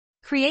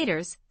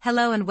Creators,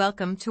 hello and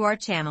welcome to our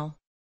channel.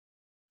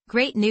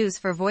 Great news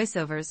for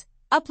voiceovers,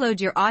 upload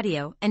your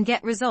audio and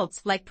get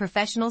results like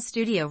professional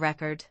studio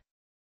record.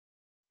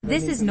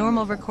 This is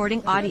normal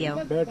recording audio.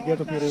 बैठ गए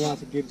तो फिर वहाँ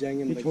से गिर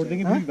जाएंगे, छोड़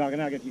देंगे, फिर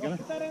भागना आगे, ठीक है ना?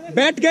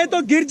 बैठ गए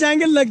तो गिर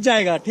जाएंगे, लग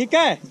जाएगा, ठीक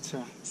है?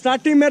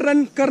 स्टार्टिंग में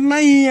रन करना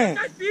ही है.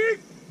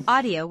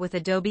 Audio with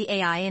Adobe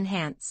AI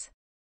Enhance.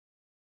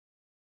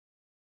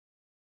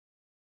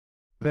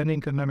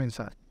 Running करना मेरे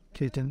साथ,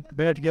 ठीक है?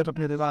 बैठ गए तो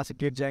अपने वहाँ से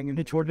गिर जाएंगे,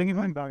 नहीं छोड़ देंगे,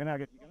 फिर भागना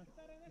आगे, ठीक है ना?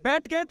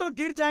 बैठ गए तो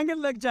गिर जाएंगे,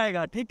 लग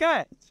जाएगा, ठीक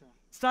है?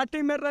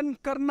 स्टार्टिंग में रन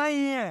करना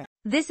ही है.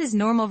 This is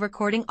normal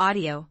recording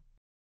audio.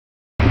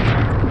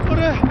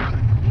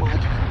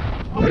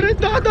 अरे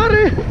दादा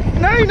रे,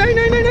 नहीं नहीं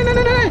नहीं नहीं नहीं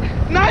नहीं नहीं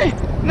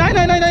नहीं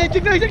नहीं नहीं नहीं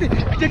चिक नहीं चिक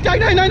चिक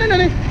नहीं नहीं नहीं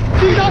नहीं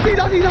सीधा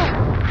सीधा सीधा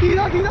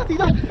सीधा सीधा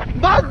सीधा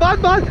बस बस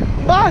बस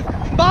बस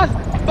बस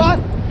बस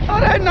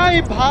अरे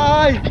नहीं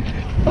भाई,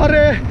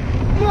 अरे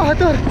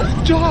मादर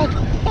चौथ.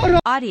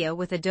 Audio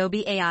with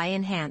Adobe AI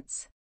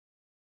Enhance.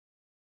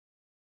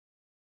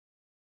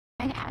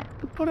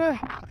 अरे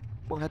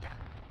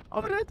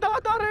अरे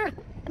दादा रे,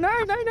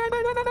 नहीं नहीं नहीं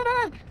नहीं नहीं नहीं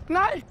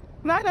नहीं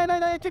नहीं नहीं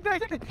नहीं चिक नहीं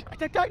चिक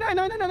चिक नहीं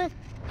नहीं नहीं नहीं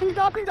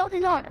सीधा सीधा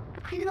सीधा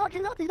सीधा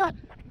सीधा सीधा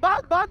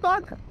बस बस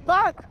बस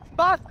बस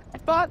बस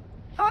बस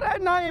अरे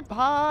नहीं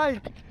भाई,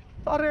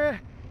 अरे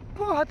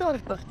मादर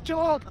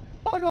चौथ.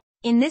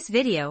 In this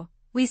video,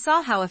 we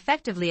saw how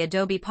effectively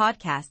Adobe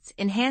Podcasts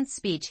Enhance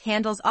Speech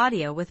handles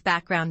audio with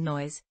background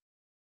noise.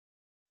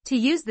 To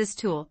use this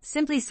tool,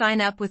 simply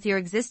sign up with your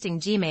existing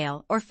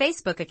Gmail or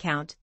Facebook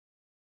account.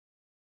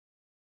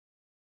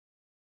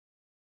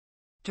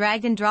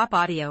 Drag and drop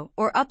audio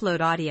or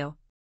upload audio.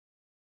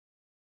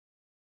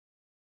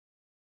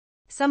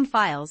 Some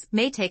files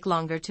may take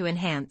longer to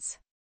enhance.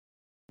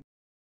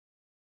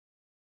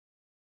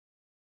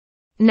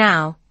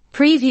 Now,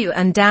 preview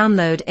and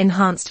download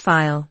enhanced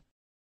file.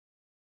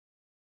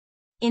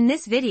 In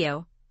this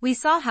video, we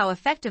saw how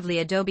effectively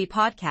Adobe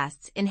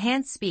Podcasts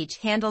Enhance Speech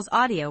handles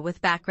audio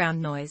with background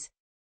noise.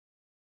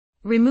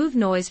 Remove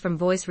noise from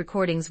voice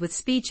recordings with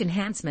speech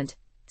enhancement.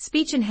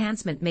 Speech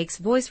enhancement makes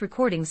voice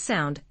recordings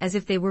sound as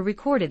if they were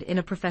recorded in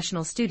a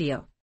professional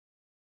studio.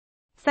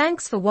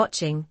 Thanks for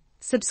watching.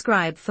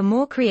 Subscribe for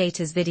more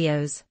creators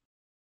videos.